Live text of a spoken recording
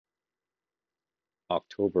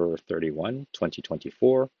October 31,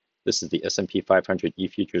 2024. This is the S&P 500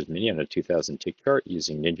 E-futures mini on a 2000 tick chart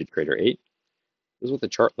using NinjaTrader 8. This is what the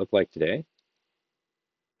chart looked like today.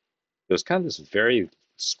 It was kind of this very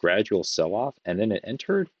gradual sell-off, and then it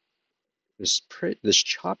entered this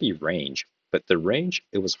choppy range. But the range,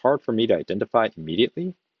 it was hard for me to identify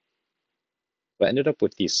immediately. But I ended up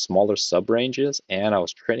with these smaller sub-ranges, and I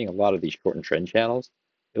was trading a lot of these short and trend channels.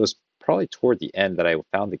 It was probably toward the end that I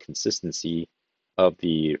found the consistency of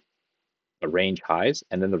the range highs,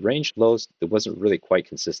 and then the range lows, it wasn't really quite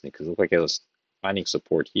consistent because it looked like it was finding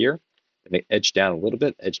support here, and they edged down a little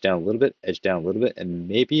bit, edged down a little bit, edged down a little bit, and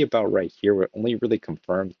maybe about right here, where it only really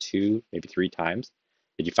confirmed 2, maybe 3 times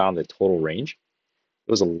that you found the total range.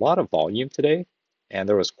 There was a lot of volume today, and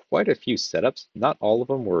there was quite a few setups. Not all of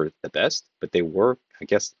them were the best, but they were, I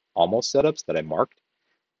guess, almost setups that I marked.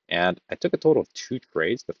 And I took a total of 2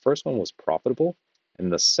 trades. The first one was profitable,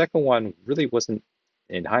 and the second one really wasn't,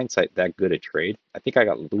 in hindsight, that good a trade. I think I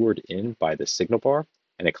got lured in by the signal bar,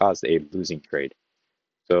 and it caused a losing trade.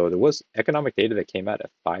 So there was economic data that came out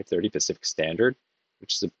at 5:30 Pacific Standard,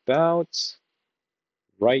 which is about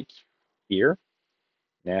right here.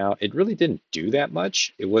 Now, it really didn't do that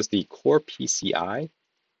much. It was the core PCE,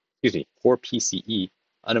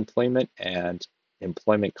 unemployment and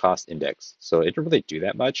employment cost index. So it didn't really do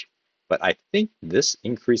that much. But I think this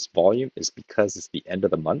increased volume is because it's the end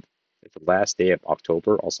of the month. It's the last day of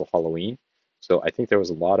October, also Halloween. So I think there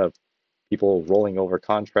was a lot of people rolling over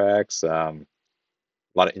contracts, a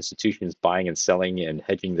lot of institutions buying and selling and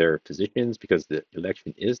hedging their positions because the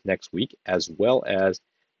election is next week, as well as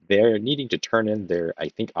they're needing to turn in their, I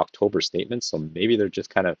think, October statements. So maybe they're just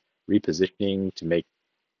kind of repositioning to make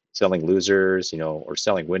selling losers, or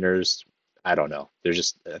selling winners. I don't know.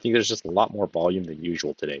 I think there's just a lot more volume than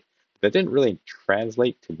usual today. That didn't really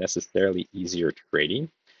translate to necessarily easier trading,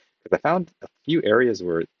 because I found a few areas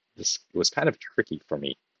where this was kind of tricky for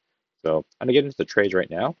me. So I'm gonna get into the trades right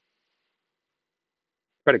now.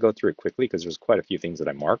 Try to go through it quickly because there's quite a few things that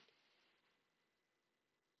I marked.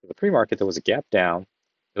 For the pre-market, there was a gap down.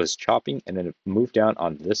 It was chopping, and then it moved down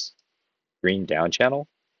on this green down channel,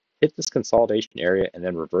 hit this consolidation area, and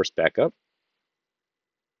then reversed back up.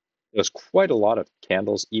 There was quite a lot of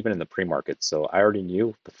candles even in the pre-market, so I already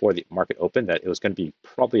knew before the market opened that it was going to be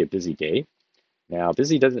probably a busy day. Now,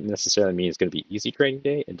 busy doesn't necessarily mean it's going to be easy trading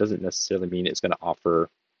day. It doesn't necessarily mean it's going to offer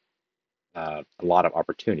a lot of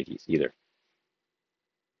opportunities either.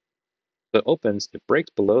 So it opens, it breaks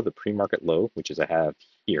below the pre-market low, which is I have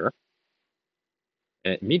here,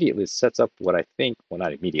 and it immediately sets up what I think, well,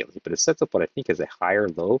 not immediately, but it sets up what I think is a higher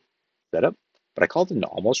low setup, but I called it an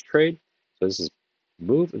almost trade. So this is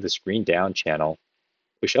move of this green down channel,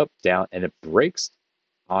 push up, down, and it breaks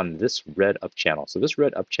on this red up channel. So this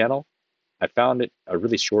red up channel, I found it a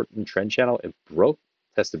really shortened trend channel. It broke,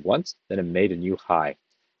 tested once, then it made a new high.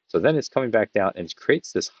 So then it's coming back down and it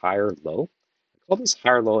creates this higher low. I call this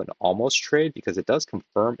higher low an almost trade because it does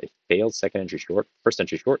confirm a failed second entry short, first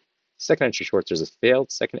entry short, second entry short. There's a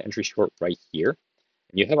failed second entry short right here.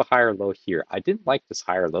 And you have a higher low here. I didn't like this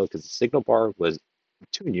higher low because the signal bar was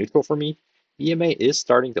too neutral for me. EMA is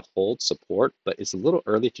starting to hold support, but it's a little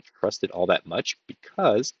early to trust it all that much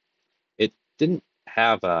because it didn't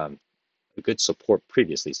have a good support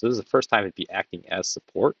previously. So this is the first time it'd be acting as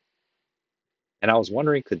support. And I was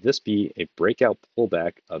wondering, could this be a breakout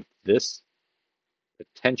pullback of this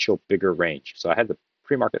potential bigger range? So I had the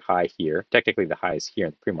pre-market high here. Technically the high is here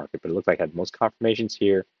in the pre-market, but it looked like I had most confirmations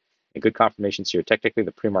here and good confirmations here. Technically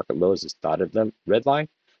the pre-market low is this dotted red line.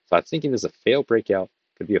 So I was thinking there's a failed breakout,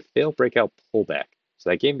 could be a failed breakout pullback. So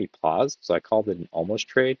that gave me pause. So I called it an almost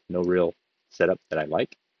trade, no real setup that I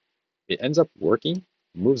like. It ends up working,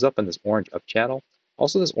 moves up in this orange up channel.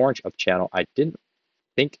 Also this orange up channel, I didn't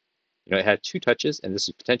think, it had 2 touches and this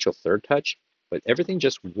is potential third touch, but everything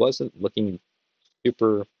just wasn't looking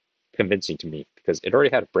super convincing to me because it already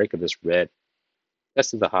had a break of this red,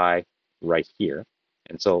 tested the high right here.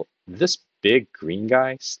 And so this big green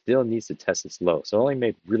guy still needs to test its low. So I only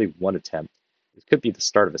made really 1 attempt. This could be the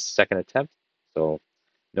start of a second attempt. So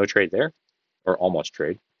no trade there, or almost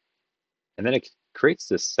trade. And then it creates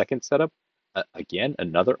this second setup, again,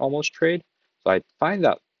 another almost trade. So I find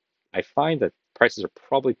that prices are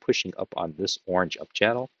probably pushing up on this orange up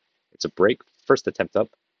channel. It's a break, first attempt up,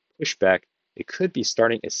 push back. It could be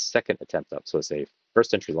starting a second attempt up. So it's a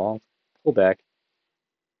first entry long, pull back.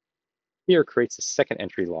 Here creates a second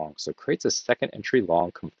entry long. So it creates a second entry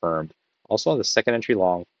long confirmed. Also on the second entry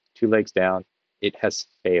long, 2 legs down, it has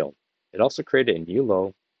failed. It also created a new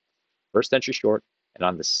low, first entry short, and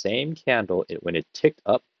on the same candle, when it ticked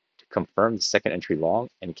up to confirm the second entry long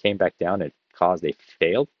and came back down, it caused a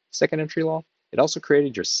failed second entry long. it also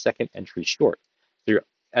created your second entry short. So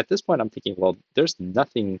at this point, I'm thinking, well, there's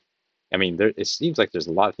nothing. I mean, it seems like there's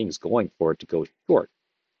a lot of things going for it to go short.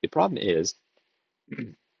 The problem is,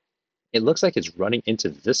 it looks like it's running into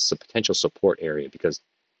this potential support area because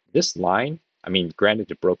this line, I mean,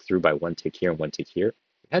 granted, it broke through by one tick here and one tick here.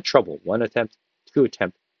 It had trouble. One attempt, two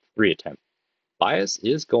attempt, three attempt. Bias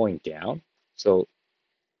is going down. So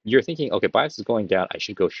you're thinking, okay, bias is going down, I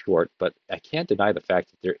should go short, but I can't deny the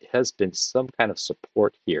fact that there has been some kind of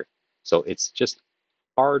support here. So it's just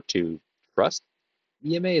hard to trust.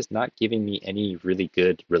 EMA is not giving me any really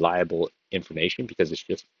good, reliable information because it's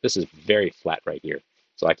just, this is very flat right here.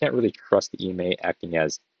 So I can't really trust the EMA acting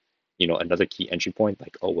as, another key entry point,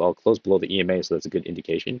 like, oh, well, close below the EMA, so that's a good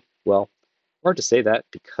indication. Well, hard to say that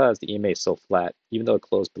because the EMA is so flat, even though it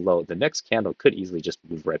closed below, the next candle could easily just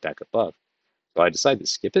move right back above. So I decided to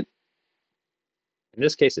skip it. In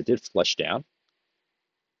this case, it did flush down.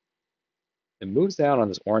 It moves down on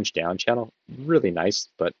this orange down channel, really nice,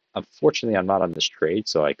 but unfortunately I'm not on this trade,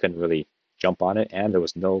 so I couldn't really jump on it, and there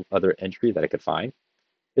was no other entry that I could find.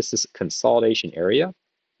 This is consolidation area.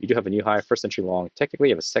 You do have a new high, first entry long. Technically,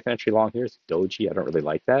 you have a second entry long here. It's doji. I don't really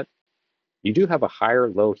like that. You do have a higher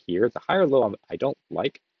low here. The higher low I don't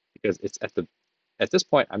like because it's at this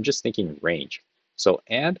point, I'm just thinking range. So,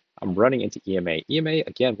 and I'm running into EMA. EMA,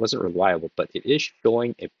 again, wasn't reliable, but it is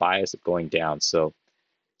showing a bias of going down. So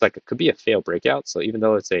it's like it could be a fail breakout. So even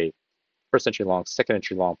though it's a first entry long, second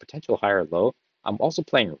entry long, potential higher low, I'm also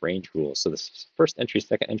playing range rules. So this first entry,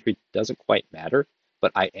 second entry doesn't quite matter,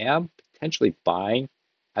 but I am potentially buying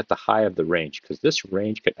at the high of the range because this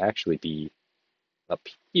range could actually be up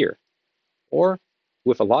here. Or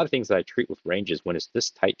with a lot of things that I treat with ranges, when it's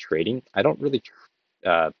this tight trading, I don't really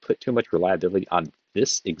put too much reliability on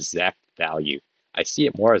this exact value. I see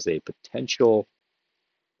it more as a potential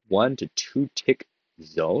 1 to 2 tick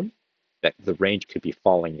zone that the range could be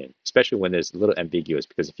falling in, especially when it's a little ambiguous,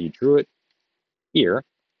 because if you drew it here,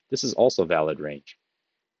 this is also valid range.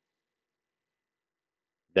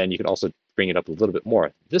 Then you can also bring it up a little bit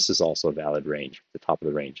more. This is also a valid range, the top of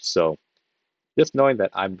the range. So just knowing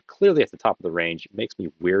that I'm clearly at the top of the range makes me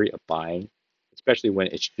wary of buying, especially when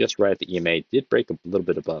it's just right at the EMA. Did break a little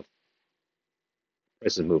bit above.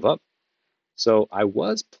 Prices move up. So I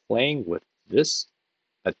was playing with this,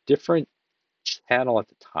 a different channel at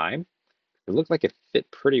the time. It looked like it fit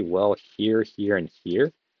pretty well here, here, and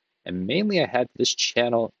here. And mainly I had this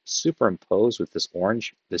channel superimposed with this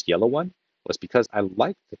orange, this yellow one, was because I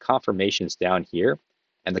liked the confirmations down here.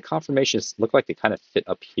 And the confirmations look like they kind of fit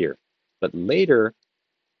up here. But later,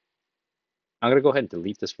 I'm going to go ahead and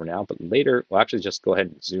delete this for now. But later, we'll actually just go ahead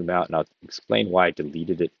and zoom out and I'll explain why I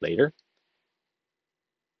deleted it later.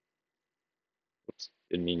 Oops,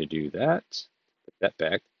 didn't mean to do that. Put that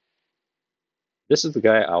back. This is the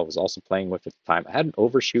guy I was also playing with at the time. I had an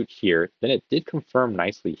overshoot here. Then it did confirm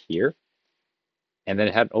nicely here. And then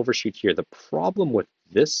it had an overshoot here. The problem with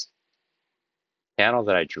this channel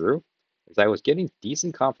that I drew is I was getting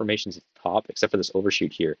decent confirmations at the top, except for this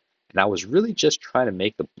overshoot here. And I was really just trying to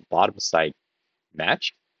make the bottom side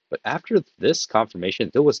match. But after this confirmation,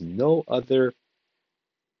 there was no other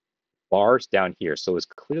bars down here. So it was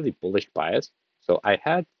clearly bullish bias. So I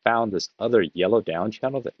had found this other yellow down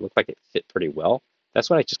channel that looked like it fit pretty well. That's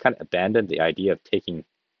when I just kind of abandoned the idea of taking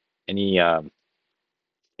any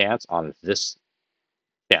chance on this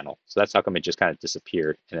channel. So that's how come it just kind of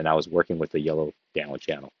disappeared. And then I was working with the yellow down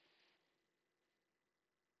channel.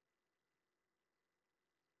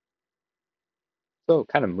 So it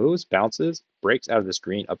kind of moves, bounces, breaks out of this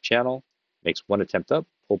green up channel, makes one attempt up,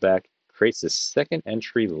 pull back, creates this second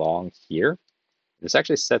entry long here. This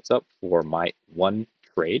actually sets up for my one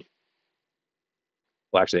trade.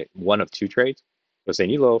 Well, actually, one of two trades. So say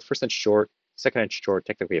new low, first entry short, second entry short,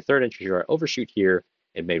 technically a third entry short, overshoot here.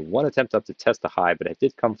 It made one attempt up to test the high, but it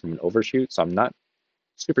did come from an overshoot. So I'm not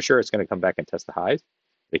super sure it's going to come back and test the highs.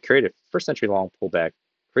 They created first entry long pullback,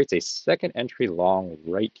 creates a second entry long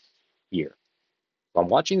right here. So I'm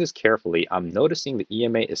watching this carefully. I'm noticing the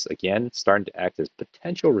EMA is again starting to act as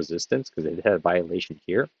potential resistance because it had a violation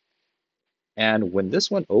here. And when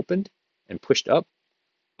this one opened and pushed up,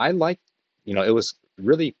 I liked, it was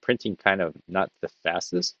really printing kind of not the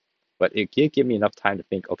fastest, but it did give me enough time to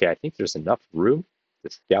think, okay, I think there's enough room to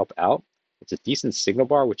scalp out. It's a decent signal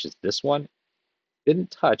bar, which is this one.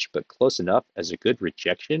 Didn't touch, but close enough as a good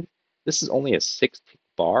rejection. This is only a 6-tick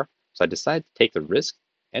bar, so I decided to take the risk,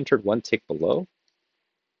 entered 1 tick below,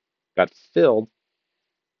 got filled,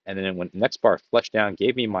 and then when next bar flushed down,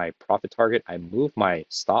 gave me my profit target. I moved my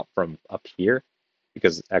stop from up here,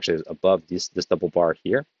 because actually it's above this double bar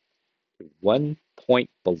here, to 1 point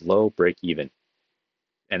below break even.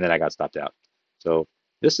 And then I got stopped out. So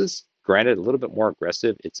this is granted a little bit more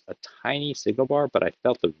aggressive. It's a tiny signal bar, but I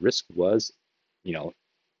felt the risk was, you know,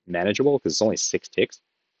 manageable because it's only 6 ticks.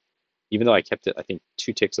 Even though I kept it, I think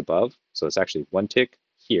 2 ticks above. So it's actually 1 tick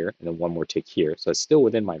here and then 1 more tick here. So it's still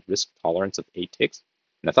within my risk tolerance of 8 ticks.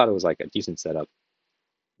 And I thought it was like a decent setup.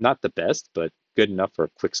 Not the best, but good enough for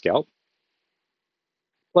a quick scalp.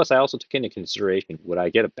 Plus, I also took into consideration, would I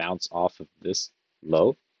get a bounce off of this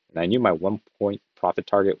low? And I knew my 1 point profit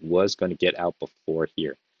target was going to get out before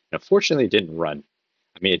here. And unfortunately, it didn't run.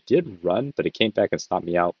 I mean, it did run, but it came back and stopped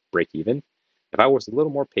me out break even. If I was a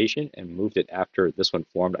little more patient and moved it after this one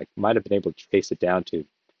formed, I might have been able to chase it down to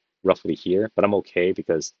roughly here, but I'm okay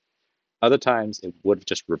because other times it would have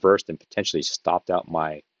just reversed and potentially stopped out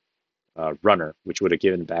my runner, which would have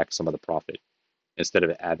given back some of the profit instead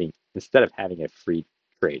of having a free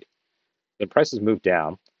trade. The prices moved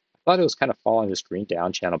down. I thought it was kind of following this green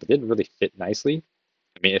down channel, but didn't really fit nicely.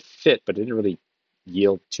 I mean, it fit, but it didn't really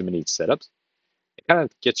yield too many setups. It kind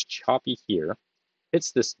of gets choppy here,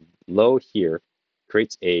 hits this low here,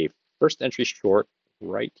 creates a first entry short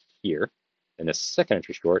right here, and a second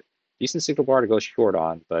entry short. Decent signal bar to go short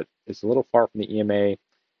on, but it's a little far from the EMA.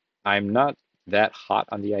 I'm not that hot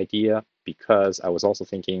on the idea because I was also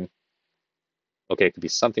thinking, okay, it could be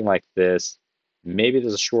something like this. Maybe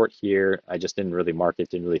there's a short here. I just didn't really mark it,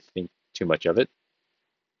 didn't really think too much of it.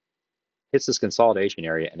 Hits this consolidation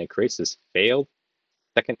area and it creates this failed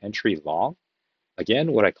second entry long.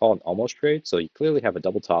 Again, what I call an almost trade. So you clearly have a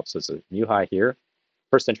double top. So it's a new high here.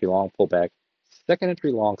 First entry long, pullback. Second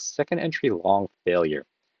entry long failure.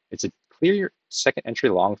 It's a clear second entry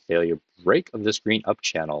long failure. Break of this green up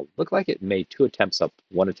channel. Looked like it made 2 attempts up.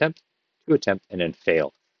 1 attempt, 2 attempt, and then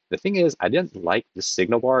fail. The thing is, I didn't like the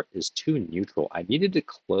signal bar is too neutral. I needed to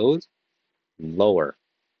close lower.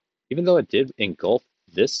 Even though it did engulf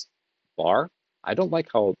this bar, I don't like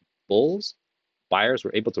how buyers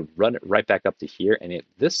were able to run it right back up to here, and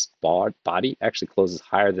this body actually closes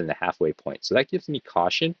higher than the halfway point. So that gives me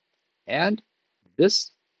caution. And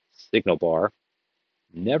this signal bar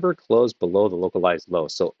never closed below the localized low.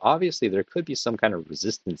 So obviously there could be some kind of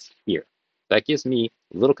resistance here. That gives me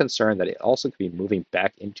a little concern that it also could be moving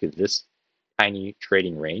back into this tiny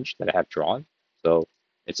trading range that I have drawn. So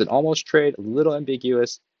it's an almost trade, a little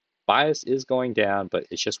ambiguous. Bias is going down, but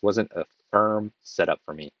it just wasn't a firm setup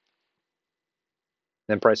for me.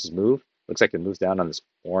 Then prices move. Looks like it moves down on this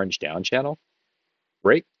orange down channel.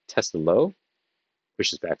 Break, test the low,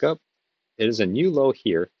 pushes back up. It is a new low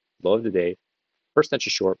here, low of the day. First entry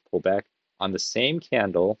short, pull back on the same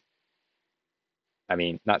candle. I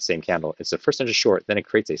mean, not same candle. It's the first entry short, then it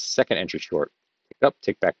creates a second entry short. Tick up,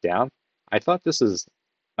 tick back down. I thought this is,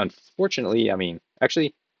 unfortunately, I mean,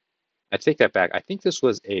 actually, I take that back. I think this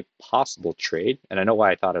was a possible trade, and I know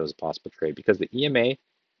why I thought it was a possible trade, because the EMA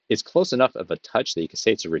is close enough of a touch that you can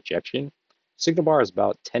say it's a rejection. Signal bar is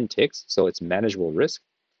about 10 ticks, so it's manageable risk.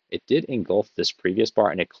 It did engulf this previous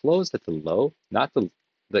bar, and it closed at the low, not the,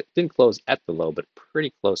 it didn't close at the low, but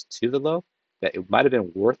pretty close to the low, that it might have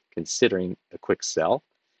been worth considering a quick sell.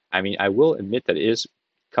 I mean, I will admit that it is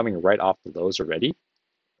coming right off the lows already,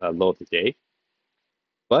 low of the day,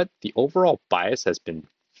 but the overall bias has been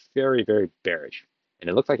very, very bearish. And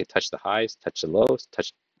it looked like it touched the highs, touched the lows,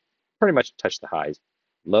 pretty much touched the highs.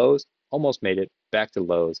 Lows, almost made it, back to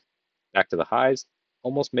lows, back to the highs,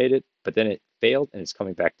 almost made it, but then it failed and it's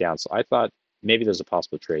coming back down. So I thought maybe there's a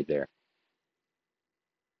possible trade there.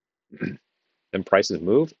 Then prices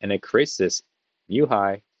move and it creates this new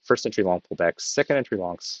high, first entry long pullback, second entry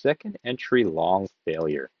long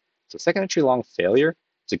failure. So second entry long failure,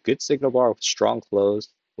 it's a good signal bar with strong close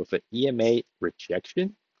with an EMA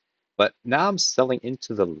rejection. But now I'm selling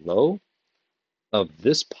into the low of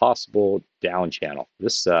this possible down channel,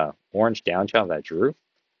 this orange down channel that I drew.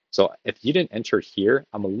 So if you didn't enter here,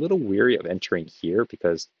 I'm a little weary of entering here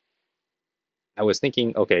because I was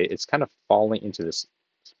thinking, okay, it's kind of falling into this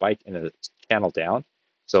spike and a channel down.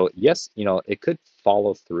 So yes, it could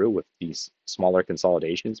follow through with these smaller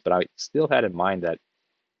consolidations, but I still had in mind that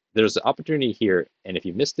there's an opportunity here. And if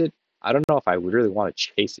you missed it, I don't know if I would really want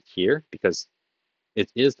to chase it here because it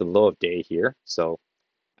is the low of day here. So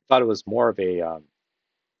I thought it was more of a,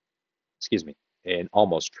 an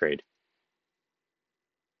almost trade.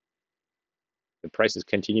 The prices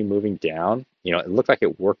continue moving down. It looked like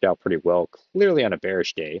it worked out pretty well, clearly on a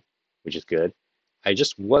bearish day, which is good. I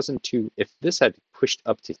just wasn't too, if this had pushed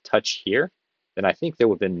up to touch here, then I think there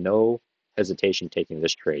would have been no hesitation taking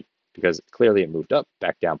this trade because clearly it moved up,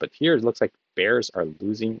 back down. But here it looks like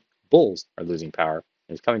bulls are losing power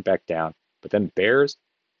and it's coming back down. But then bears,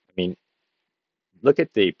 I mean, look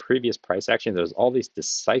at the previous price action. There's all these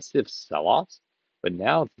decisive sell-offs, but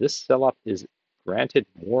now this sell-off is granted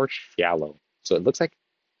more shallow. So it looks like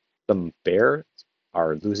the bears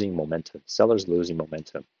are losing momentum, sellers losing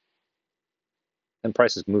momentum. Then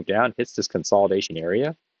prices move down, hits this consolidation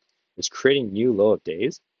area. It's creating new low of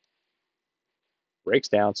days, breaks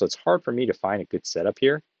down. So it's hard for me to find a good setup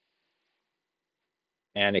here.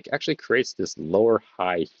 And it actually creates this lower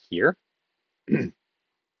high here. So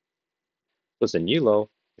it's a new low.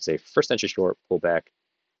 It's a first entry short pullback,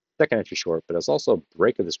 second entry short, but it's also a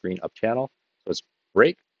break of this green up channel. So it's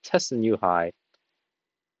break, test the new high.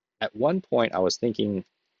 At one point, I was thinking,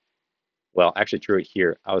 well, actually drew it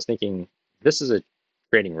here. I was thinking this is a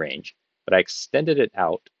trading range, but I extended it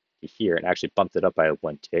out to here and actually bumped it up by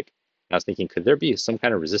one tick. And I was thinking, could there be some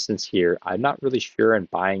kind of resistance here? I'm not really sure and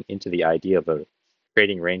buying into the idea of a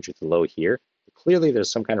trading range with the low here. But clearly,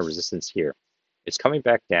 there's some kind of resistance here. It's coming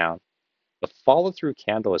back down. The follow through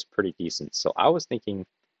candle is pretty decent. So I was thinking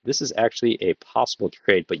this is actually a possible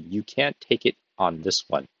trade, but you can't take it on this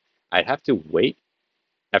one. I'd have to wait.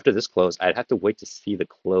 After this close, I'd have to wait to see the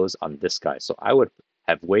close on this guy. So I would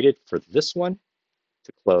have waited for this one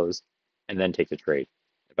to close and then take the trade.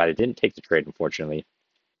 But I didn't take the trade, unfortunately.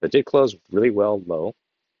 But it did close really well low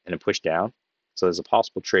and then push down. So there's a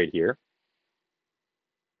possible trade here.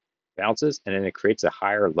 Bounces and then it creates a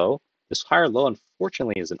higher low. This higher low,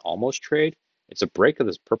 unfortunately, is an almost trade. It's a break of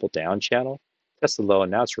this purple down channel. Test the low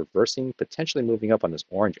and now it's reversing, potentially moving up on this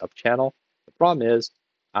orange up channel. The problem is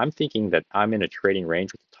I'm thinking that I'm in a trading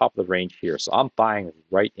range with the top of the range here. So I'm buying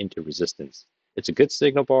right into resistance. It's a good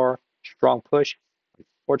signal bar, strong push.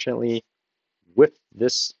 Unfortunately, with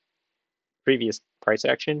this previous price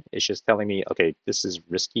action, it's just telling me, okay, this is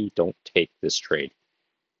risky. Don't take this trade.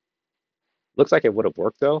 Looks like it would have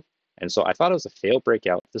worked though. And so I thought it was a failed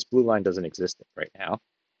breakout. This blue line doesn't exist right now.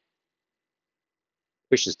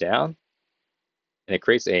 Pushes down and it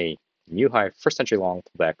creates a new high, first entry long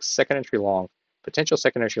pullback, second entry long, potential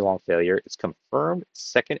second entry long failure. It's confirmed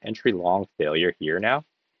second entry long failure here now.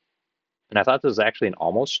 And I thought this was actually an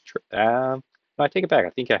almost, no, I take it back. I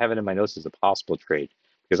think I have it in my notes as a possible trade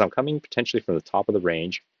because I'm coming potentially from the top of the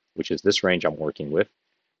range, which is this range I'm working with.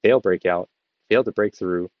 Fail breakout, failed to break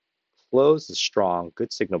through, close is strong,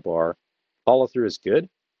 good signal bar, follow through is good.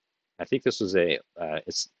 I think this was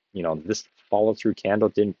this follow through candle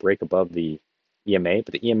didn't break above the EMA,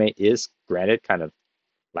 but the EMA is granted kind of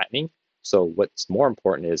flattening. So what's more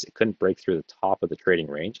important is it couldn't break through the top of the trading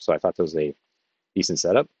range. So I thought that was a decent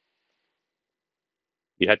setup.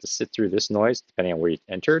 You had to sit through this noise depending on where you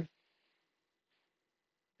entered.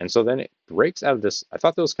 And so then it breaks out of this. I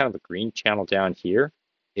thought there was kind of a green channel down here.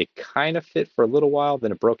 It kind of fit for a little while,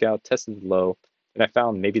 then it broke out, tested the low, and I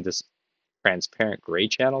found maybe this transparent gray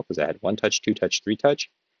channel because I had one touch, two touch, three touch.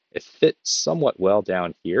 It fit somewhat well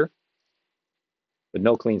down here with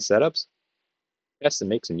no clean setups. Yes, it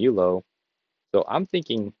makes a new low. So I'm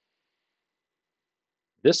thinking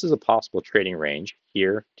this is a possible trading range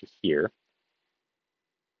here to here.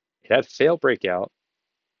 It had failed breakout,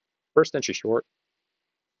 first entry short.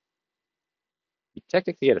 You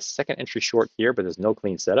technically had a second entry short here, but there's no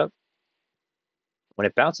clean setup. When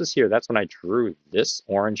it bounces here, that's when I drew this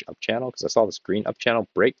orange up channel because I saw this green up channel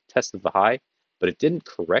break, tested the high, but it didn't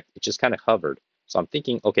correct. It just kind of hovered. So I'm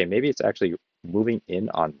thinking, okay, maybe it's actually moving in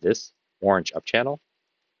on this orange up channel.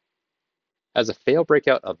 As a fail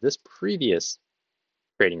breakout of this previous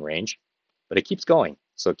trading range, but it keeps going.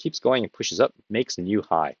 So it keeps going and pushes up, makes a new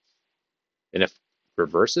high. And if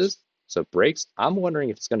reverses, so it breaks, I'm wondering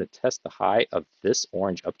if it's going to test the high of this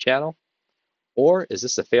orange up channel, or is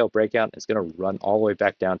this a failed breakout and it's going to run all the way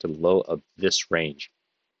back down to the low of this range?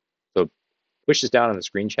 So it pushes down on this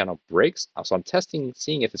green channel, breaks. So I'm testing,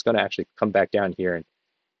 seeing if it's going to actually come back down here and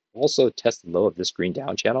also test the low of this green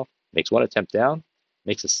down channel. Makes one attempt down,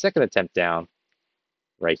 makes a second attempt down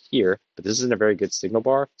right here, but this isn't a very good signal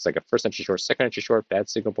bar. It's like a first entry short, second entry short, bad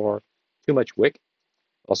signal bar, too much wick.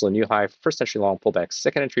 Also a new high, first entry long pullback,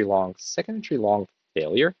 second entry long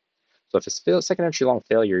failure. So if it's second entry long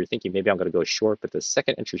failure, you're thinking maybe I'm going to go short, but the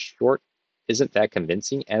second entry short isn't that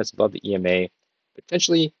convincing and it's above the EMA,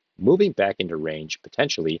 potentially moving back into range,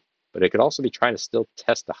 potentially, but it could also be trying to still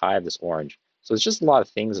test the high of this orange. So it's just a lot of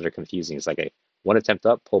things that are confusing. It's like a one attempt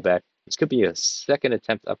up, pullback. This could be a second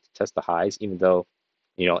attempt up to test the highs, even though,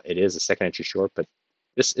 it is a second entry short, but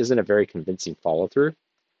this isn't a very convincing follow through.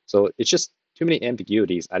 So it's just too many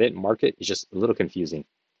ambiguities. I didn't mark it. It's just a little confusing.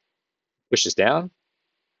 Pushes down.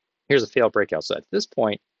 Here's a failed breakout. So at this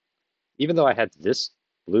point, even though I had this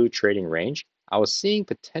blue trading range, I was seeing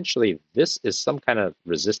potentially this is some kind of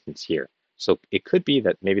resistance here. So it could be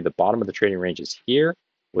that maybe the bottom of the trading range is here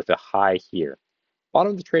with a high here.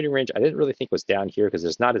 Bottom of the trading range, I didn't really think was down here because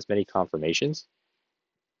there's not as many confirmations.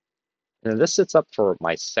 And then this sits up for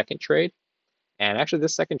my second trade. And actually,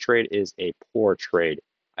 this second trade is a poor trade.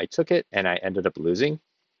 I took it and I ended up losing.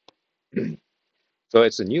 So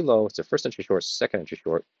it's a new low. It's a first entry short, second entry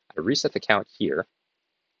short. I reset the count here.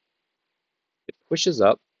 It pushes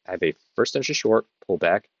up. I have a first entry short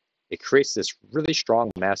pullback. It creates this really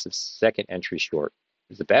strong, massive second entry short.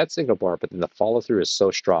 It's a bad signal bar, but then the follow through is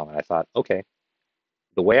so strong. And I thought, okay,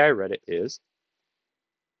 the way I read it is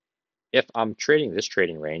if I'm trading this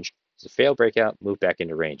trading range, it's a fail breakout, move back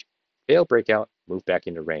into range. Fail breakout, move back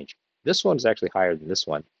into range. This one is actually higher than this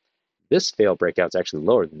one. This fail breakout is actually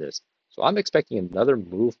lower than this. So I'm expecting another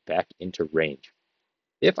move back into range.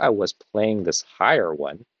 If I was playing this higher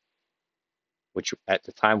one, which at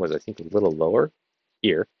the time was I think a little lower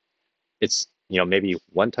here, it's maybe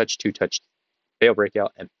one touch, two touch, fail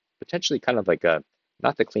breakout, and potentially kind of like a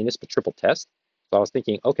not the cleanest but triple test. So I was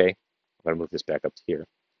thinking, okay, I'm gonna move this back up to here.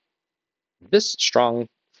 This strong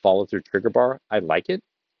follow through trigger bar, I like it.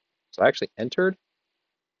 So I actually entered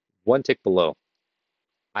one tick below.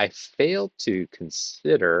 I failed to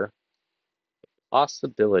consider the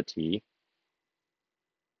possibility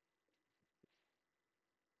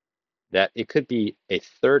that it could be a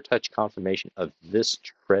third touch confirmation of this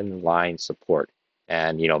trend line support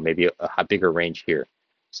and maybe a bigger range here.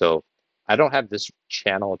 So I don't have this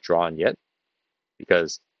channel drawn yet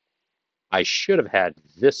because I should have had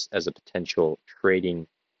this as a potential trading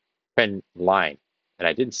trend line, and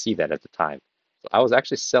I didn't see that at the time. So I was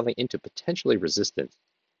actually selling into potentially resistance.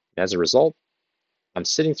 And as a result, I'm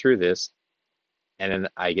sitting through this, and then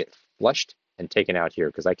I get flushed and taken out here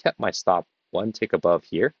because I kept my stop one tick above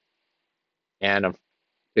here. And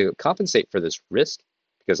to compensate for this risk,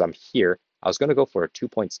 because I'm here, I was going to go for a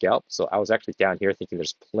 2-point scalp. So I was actually down here thinking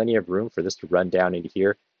there's plenty of room for this to run down into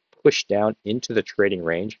here, push down into the trading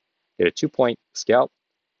range, get a 2-point scalp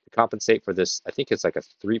to compensate for this. I think it's like a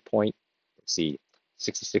 3-point, let's see,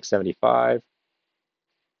 66.75.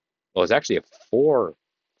 Well, it's actually a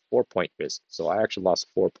 4-point risk. So I actually lost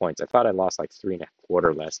 4 points. I thought I lost like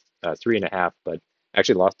 3.25 less, 3.5, but I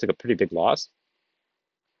actually took a pretty big loss.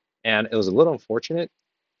 And it was a little unfortunate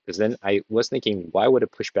because then I was thinking, why would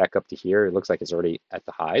it push back up to here? It looks like it's already at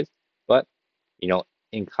the highs. But,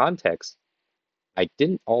 in context, I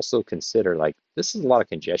didn't also consider like this is a lot of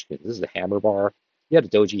congestion. This is a hammer bar. You had a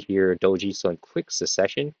doji here, doji. So in quick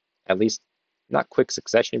succession, at least not quick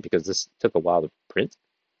succession because this took a while to print,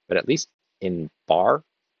 but at least in bar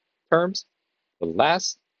terms, the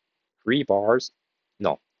last 3 bars,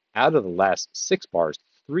 no, out of the last 6 bars,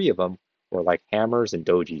 3 of them were like hammers and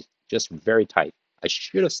dojis, just very tight. I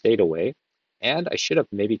should have stayed away, and I should have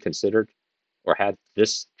maybe considered or had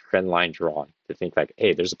this trend line drawn to think like,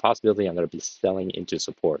 hey, there's a possibility I'm going to be selling into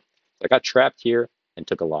support. So I got trapped here and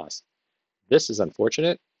took a loss. This is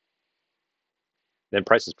unfortunate. Then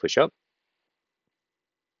prices push up.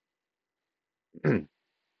 Then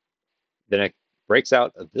it breaks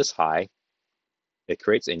out of this high. It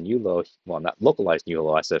creates a new low, well, not localized new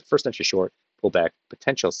low. I said first entry short, pullback,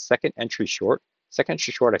 potential second entry short. Second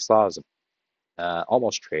entry short I saw as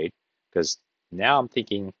almost trade because now I'm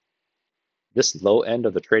thinking this low end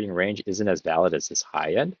of the trading range isn't as valid as this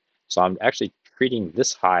high end. So I'm actually treating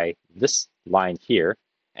this high, this line here,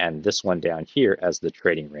 and this one down here as the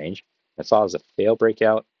trading range. I saw as a fail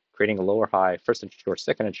breakout, creating a lower high, first entry short,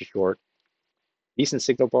 second entry short, decent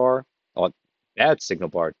signal bar, oh, bad signal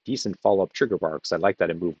bar, decent follow-up trigger bar because I like that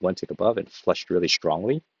it moved one tick above and flushed really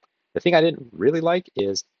strongly. The thing I didn't really like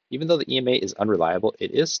is even though the EMA is unreliable,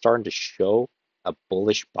 it is starting to show a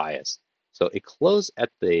bullish bias. So it closed at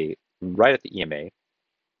the right at the EMA,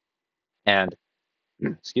 and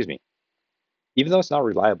excuse me, even though it's not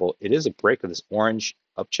reliable, it is a break of this orange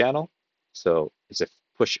up channel. So it's a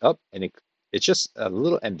push up, and it's just a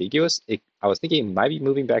little ambiguous. I was thinking it might be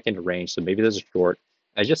moving back into range, so maybe there's a short.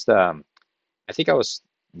 I think I was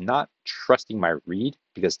not trusting my read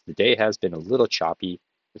because the day has been a little choppy,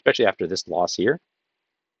 especially after this loss here.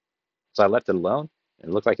 So I left it alone, and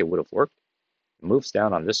it looked like it would have worked. It moves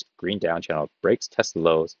down on this green down channel, breaks, tests the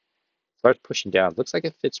lows, starts pushing down. Looks like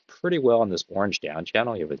it fits pretty well on this orange down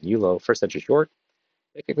channel. You have a new low, first entry short.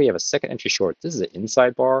 Technically, you have a second entry short. This is an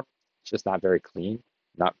inside bar. It's just not very clean,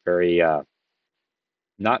 not very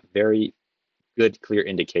good, clear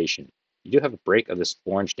indication. You do have a break of this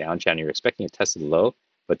orange down channel. You're expecting a tested low,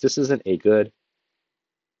 but this isn't a good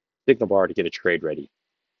signal bar to get a trade ready.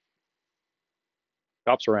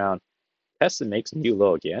 Chops around, tests and makes a new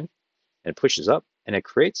low again, and it pushes up, and it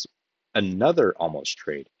creates another almost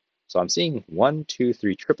trade. So I'm seeing 1, 2,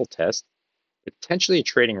 3 triple test, potentially a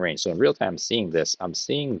trading range. So in real time, I'm seeing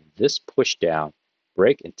this push down,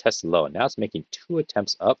 break, and test low. And now it's making 2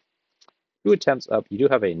 attempts up. 2 attempts up, you do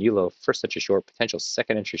have a new low, first entry short, potential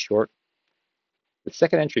second entry short. The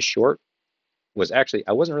second entry short was actually,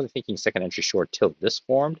 I wasn't really thinking second entry short till this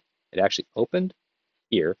formed. It actually opened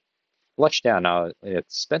here, flushed down. Now, it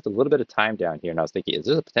spent a little bit of time down here, and I was thinking, is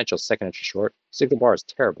this a potential second entry short? Signal bar is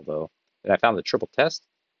terrible, though. And I found the triple test,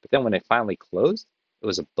 but then when it finally closed, it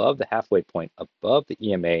was above the halfway point, above the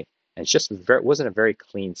EMA, and it's just it wasn't a very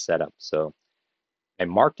clean setup. So I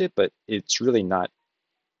marked it, but it's really not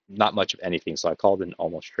much of anything. So I called it an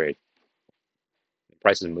almost trade. The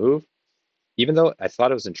prices move. Even though I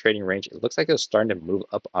thought it was in trading range, it looks like it was starting to move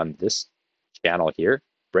up on this channel here.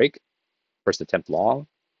 Break, first attempt long.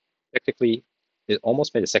 Technically, it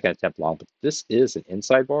almost made a second attempt long, but this is an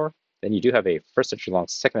inside bar. Then you do have a first entry long,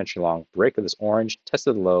 second entry long, break of this orange,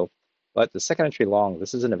 tested the low. But the second entry long,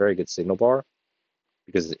 this isn't a very good signal bar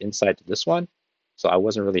because it's inside to this one. So I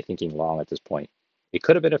wasn't really thinking long at this point. It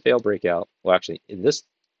could have been a failed breakout. Well, actually,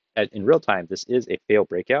 in real time, this is a failed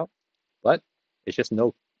breakout, but it's just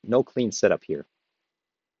no clean setup here.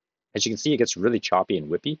 As you can see, it gets really choppy and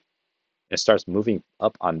whippy, and it starts moving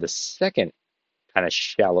up on the second kind of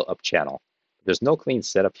shallow up channel. There's no clean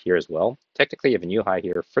setup here as well. Technically, you have a new high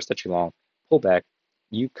here, first entry long, pullback.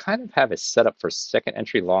 You kind of have a setup for second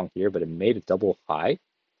entry long here, but it made a double high.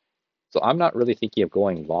 So I'm not really thinking of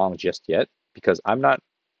going long just yet because I'm not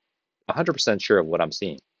 100% sure of what I'm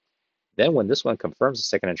seeing. Then when this one confirms the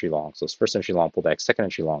second entry long, so it's first entry long, pullback, second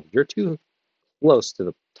entry long, you're too close to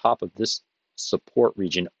the top of this support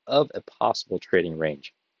region of a possible trading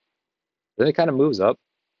range. Then it kind of moves up.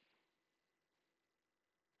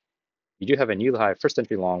 You do have a new high, first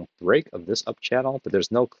entry long break of this up channel, but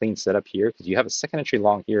there's no clean setup here because you have a second entry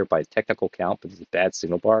long here by technical count, but it's a bad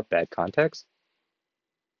signal bar, bad context.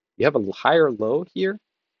 You have a higher low here,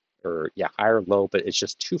 or yeah, higher low, but it's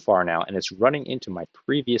just too far now, and it's running into my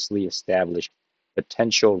previously established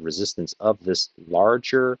potential resistance of this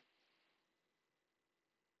larger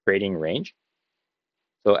trading range.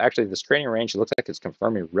 So actually, this trading range looks like it's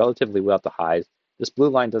confirming relatively well at the highs. This blue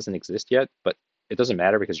line doesn't exist yet, but it doesn't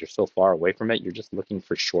matter because you're so far away from it. You're just looking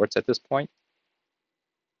for shorts at this point.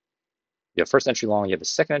 You have first entry long, you have the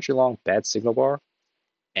second entry long, bad signal bar,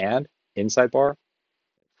 and inside bar,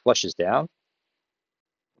 flushes down,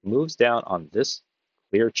 moves down on this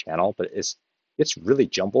clear channel, but it's really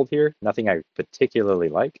jumbled here. Nothing I particularly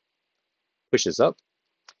like. Pushes up,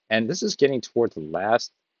 and this is getting toward the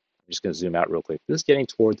last. I'm just going to zoom out real quick. This is getting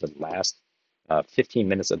toward the last 15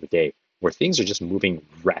 minutes of the day where things are just moving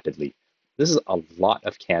rapidly. This is a lot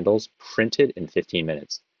of candles printed in 15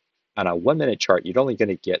 minutes. On a 1 minute chart, you're only going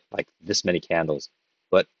to get like this many candles,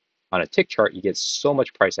 but on a tick chart, you get so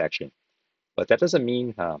much price action. But that doesn't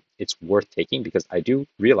mean it's worth taking because I do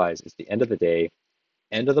realize it's the end of the day,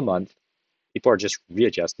 end of the month. People are just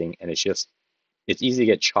readjusting, and it's easy to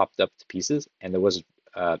get chopped up to pieces. And there was,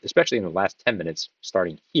 especially in the last 10 minutes,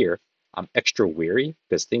 starting here, I'm extra weary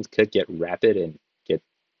because things could get rapid and get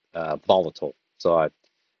volatile. So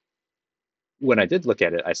when I did look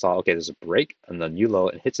at it, I saw, okay, there's a break on the new low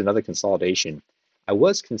and hits another consolidation. I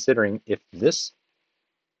was considering if this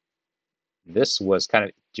was kind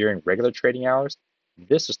of during regular trading hours,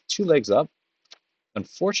 this is 2 legs up.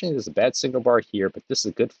 Unfortunately, there's a bad signal bar here, but this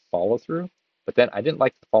is a good follow through. But then I didn't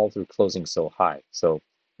like the follow through closing so high. So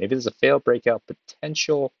maybe there's a failed breakout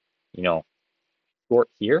potential, short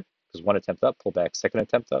here because 1 attempt up, pull back, second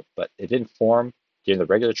attempt up, but it didn't form during the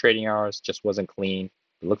regular trading hours, just wasn't clean.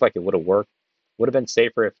 It looked like it would have worked. Would have been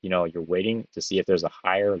safer if, you're waiting to see if there's a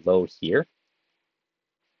higher low here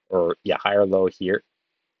or yeah, higher low here,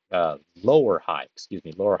 lower high, excuse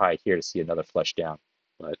me, lower high here to see another flush down.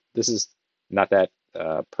 But this is not that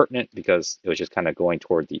pertinent because it was just kind of going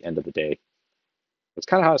toward the end of the day. That's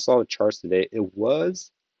kind of how I saw the charts today. It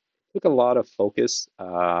took a lot of focus.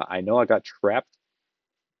 I know I got trapped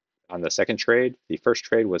on the second trade. The first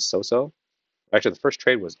trade was so-so. Actually, the first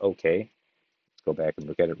trade was okay. Let's go back and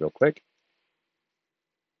look at it real quick.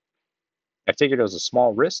 I figured it was a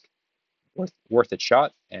small risk, worth a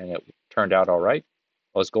shot, and it turned out all right.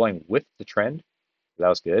 I was going with the trend. So that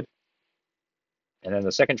was good. And then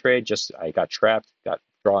the second trade, I got trapped, got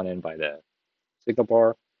drawn in by the signal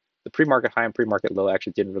bar. The pre-market high and pre-market low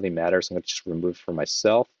actually didn't really matter, so I'm going to just remove for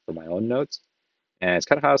myself for my own notes. And it's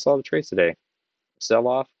kind of how I saw the trades today. Sell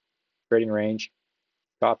off, trading range,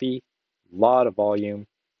 copy, a lot of volume,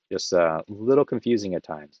 just a little confusing at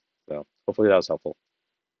times. So hopefully that was helpful.